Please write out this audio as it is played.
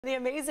The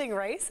Amazing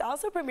Race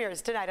also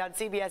premieres tonight on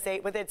CBS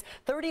 8 with its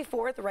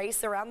 34th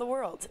race around the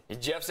world.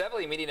 Jeff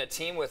Zevely meeting a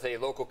team with a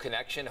local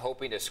connection,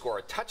 hoping to score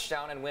a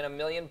touchdown and win $1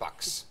 million.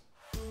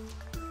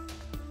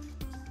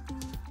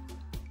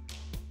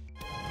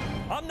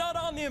 I'm not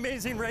on the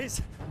Amazing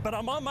Race, but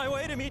I'm on my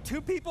way to meet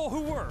two people who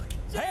were.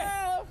 Hey,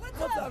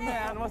 what's up,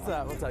 man? What's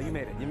up? What's up? You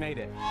made it. You made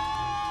it.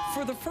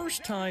 For the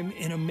first time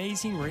in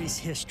Amazing Race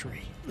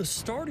history, the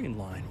starting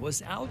line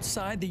was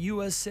outside the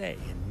USA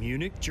in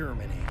Munich,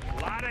 Germany.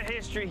 A lot of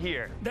history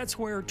here. That's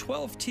where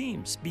 12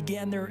 teams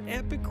began their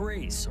epic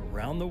race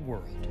around the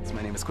world. So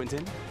my name is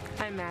Quinton.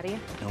 I'm Mattie.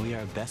 And we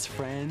are best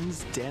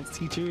friends, dance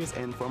teachers,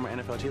 and former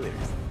NFL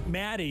cheerleaders.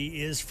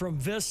 Mattie is from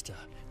Vista,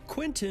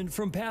 Quinton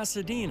from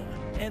Pasadena,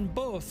 and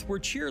both were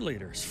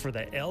cheerleaders for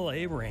the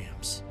L.A.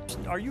 Rams.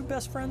 Are you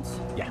best friends?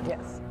 Yeah.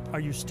 Yes. Are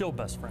you still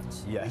best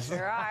friends? Yes.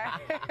 There are.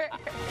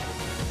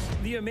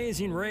 The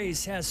Amazing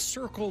Race has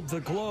circled the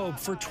globe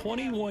for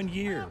 21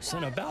 years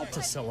and about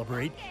to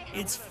celebrate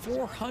its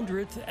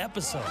 400th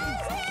episode.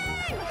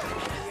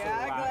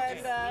 Yeah,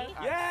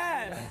 Glenda.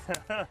 Yes! Look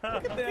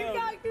at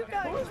them. Keep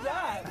going. Who's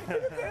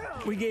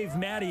that? We gave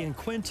Mattie and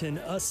Quinton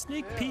a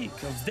sneak peek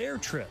of their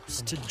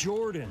trips to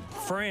Jordan,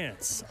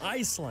 France,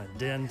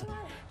 Iceland, and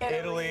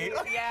Italy.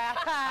 Yeah.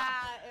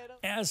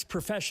 as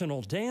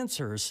professional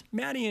dancers,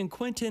 Mattie and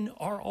Quinton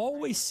are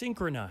always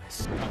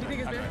synchronized. You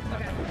think it's good?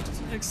 Okay.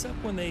 Except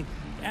when they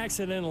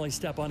accidentally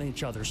step on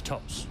each other's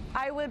toes.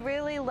 I would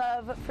really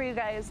love for you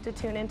guys to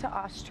tune into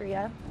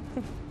Austria.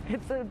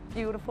 It's a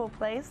beautiful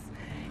place,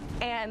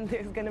 and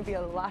there's going to be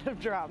a lot of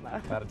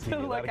drama to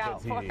look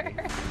out for.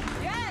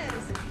 Yes.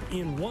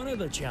 In one of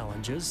the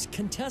challenges,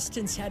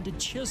 contestants had to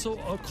chisel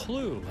a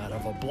clue out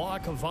of a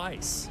block of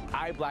ice.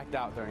 I blacked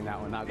out during that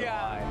one, not gonna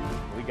lie.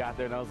 We got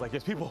there and I was like,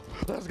 yes, people,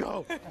 let's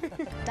go.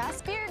 Das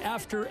Bier.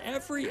 After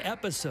every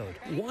episode,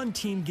 one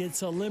team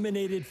gets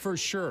eliminated for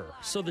sure,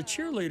 so the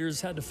cheerleaders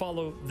had to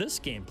follow this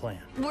game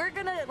plan. We're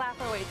going to laugh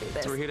our way through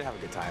this. So we're here to have a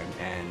good time,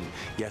 and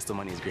yes, the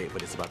money is great,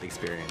 but it's about the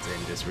experience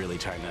and just really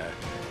trying to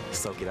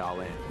soak it all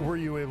in. Were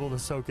you able to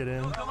soak it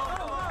in?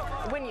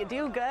 When you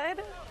do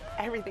good,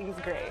 everything's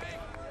great.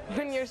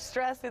 When you're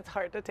stressed, it's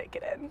hard to take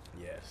it in.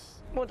 Yes.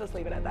 We'll just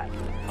leave it at that.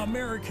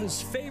 America's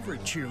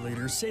favorite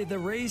cheerleaders say the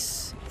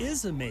race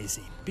is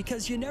amazing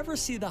because you never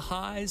see the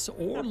highs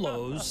or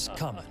lows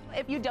coming.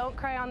 If you don't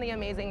cry on the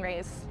Amazing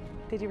Race,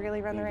 did you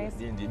really run the race?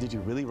 Did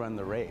you really run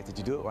the race? Did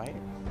you do it right?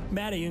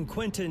 Mattie and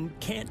Quinton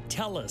can't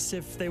tell us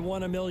if they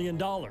won $1 million,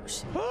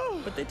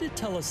 but they did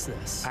tell us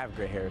this. I have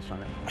gray hairs from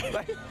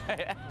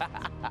it.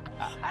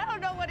 I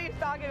don't know what he's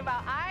talking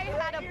about. I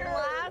had a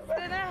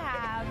blast and a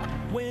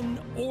half. Win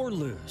or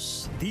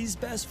lose, these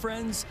best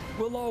friends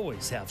will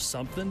always have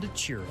something to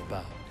cheer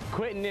about.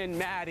 Quinton and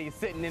Mattie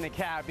sitting in a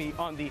cabbie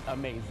on the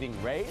Amazing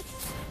Race.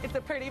 It's a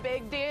pretty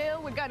big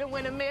deal. We're gonna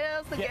win a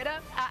meal, so get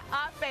up at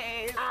our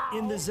face.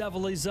 In the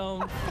Zevely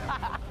Zone,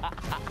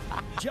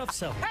 Jeff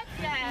Zevely,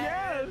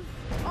 Yes.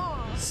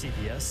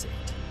 CBS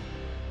 8.